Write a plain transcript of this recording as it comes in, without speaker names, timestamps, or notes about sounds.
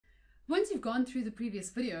Once you've gone through the previous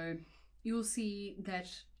video, you'll see that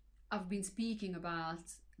I've been speaking about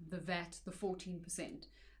the VAT, the 14%.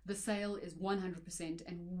 The sale is 100%,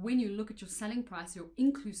 and when you look at your selling price, your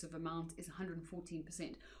inclusive amount is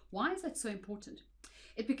 114%. Why is that so important?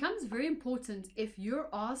 It becomes very important if you're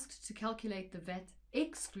asked to calculate the VAT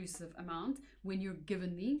exclusive amount when you're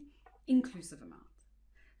given the inclusive amount.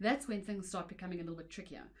 That's when things start becoming a little bit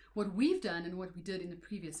trickier. What we've done and what we did in the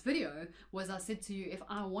previous video was I said to you, if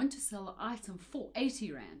I want to sell an item for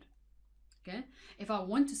 80 Rand, okay? If I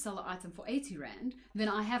want to sell an item for 80 Rand, then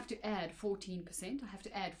I have to add 14%. I have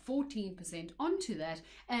to add 14% onto that,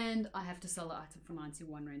 and I have to sell the item for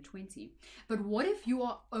 91 Rand 20. But what if you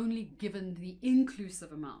are only given the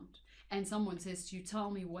inclusive amount and someone says to you, tell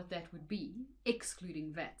me what that would be,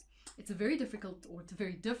 excluding VAT? It's a very difficult, or it's a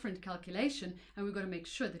very different calculation, and we've got to make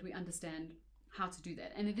sure that we understand how to do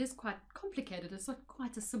that. And it is quite complicated. It's not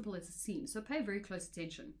quite as simple as it seems. So pay very close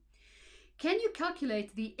attention. Can you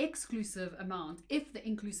calculate the exclusive amount if the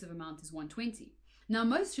inclusive amount is 120? Now,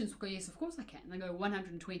 most students will go, yes, of course I can. They go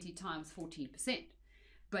 120 times 14%.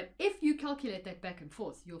 But if you calculate that back and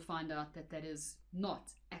forth, you'll find out that that is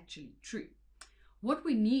not actually true. What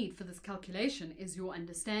we need for this calculation is your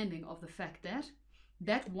understanding of the fact that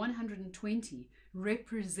that 120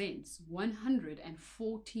 represents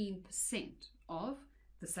 114% of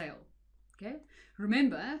the sale. Okay?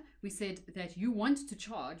 Remember, we said that you want to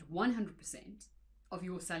charge 100% of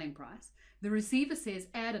your selling price. The receiver says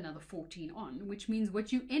add another 14 on, which means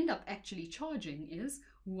what you end up actually charging is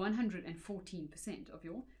 114% of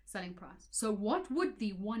your selling price. So what would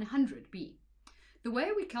the 100 be? The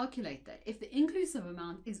way we calculate that, if the inclusive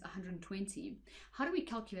amount is 120, how do we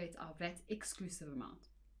calculate our VAT exclusive amount?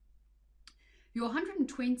 Your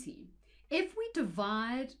 120, if we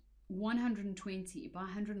divide 120 by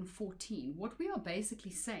 114, what we are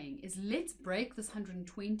basically saying is let's break this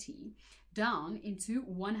 120 down into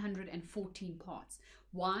 114 parts.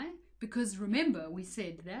 Why? Because remember, we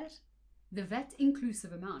said that the VAT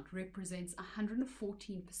inclusive amount represents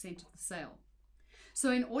 114% of the sale.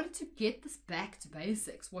 So in order to get this back to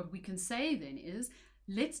basics, what we can say then is,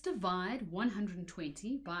 let's divide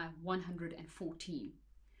 120 by 114.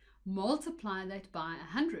 Multiply that by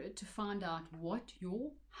 100 to find out what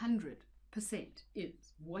your 100%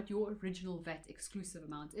 is, what your original VAT exclusive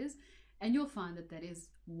amount is, and you'll find that that is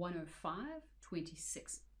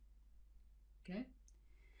 105.26. Okay?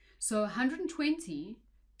 So 120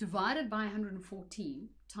 divided by 114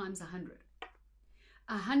 times 100.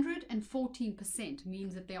 114%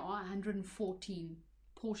 means that there are 114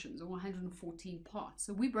 portions or 114 parts.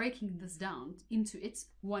 So we're breaking this down into its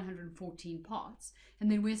 114 parts,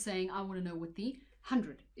 and then we're saying I want to know what the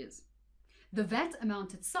 100 is. The VAT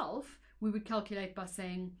amount itself we would calculate by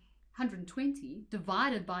saying 120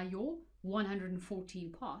 divided by your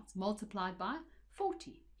 114 parts multiplied by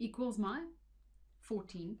 40 equals my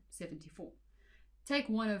 1474. Take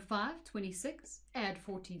 105.26, add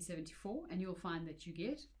 1474, and you'll find that you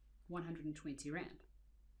get 120 Rand.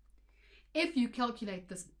 If you calculate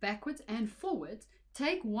this backwards and forwards,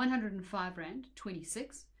 take 105 Rand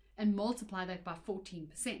 26 and multiply that by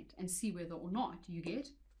 14% and see whether or not you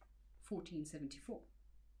get 1474.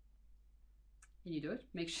 Can you do it?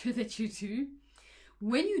 Make sure that you do.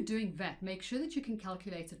 When you're doing VAT, make sure that you can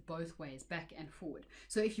calculate it both ways, back and forward.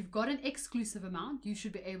 So if you've got an exclusive amount, you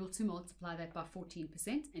should be able to multiply that by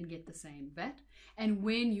 14% and get the same VAT. And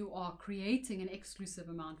when you are creating an exclusive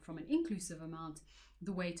amount from an inclusive amount,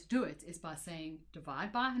 the way to do it is by saying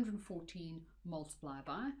divide by 114, multiply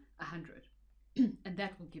by 100. And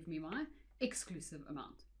that will give me my exclusive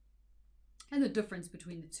amount. And the difference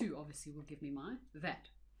between the two obviously will give me my VAT.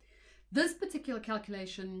 This particular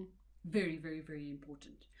calculation, very, very, very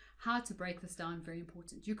important. How to break this down, very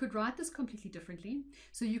important. You could write this completely differently.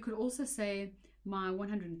 So you could also say my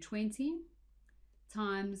 120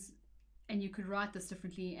 times, and you could write this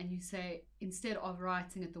differently, and you say, instead of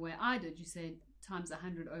writing it the way I did, you say times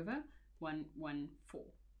 100 over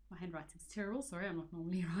 114. My handwriting's terrible, sorry, I'm not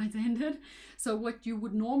normally right-handed. So what you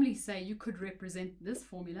would normally say, you could represent this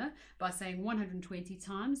formula by saying 120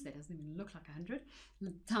 times, that doesn't even look like 100,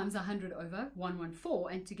 times 100 over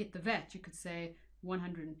 114, and to get the VAT, you could say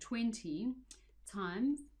 120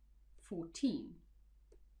 times 14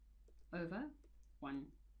 over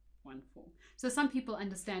 114. So some people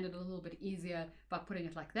understand it a little bit easier by putting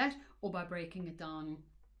it like that, or by breaking it down,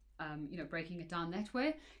 breaking it down that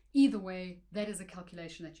way. Either way, that is a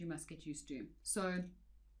calculation that you must get used to. So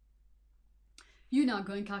you now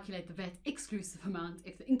go and calculate the VAT exclusive amount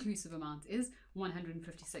if the inclusive amount is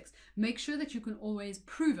 156. Make sure that you can always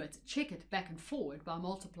prove it, check it back and forward by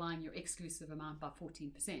multiplying your exclusive amount by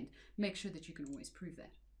 14%. Make sure that you can always prove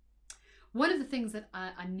that. One of the things that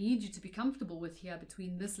I need you to be comfortable with here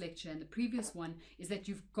between this lecture and the previous one is that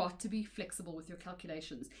you've got to be flexible with your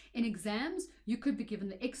calculations. In exams, you could be given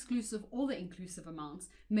the exclusive or the inclusive amounts.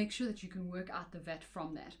 Make sure that you can work out the VAT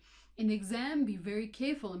from that. In the exam, be very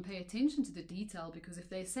careful and pay attention to the detail, because if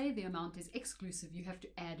they say the amount is exclusive, you have to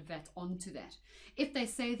add VAT onto that. If they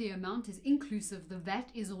say the amount is inclusive, the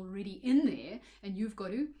VAT is already in there and you've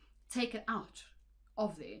got to take it out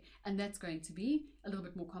of there, and that's going to be a little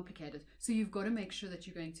bit more complicated. So you've got to make sure that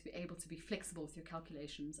you're going to be able to be flexible with your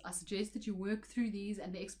calculations. I suggest that you work through these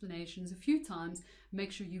and the explanations a few times.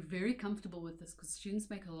 Make sure you're very comfortable with this, because students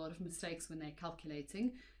make a lot of mistakes when they're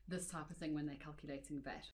calculating this type of thing, when they're calculating VAT.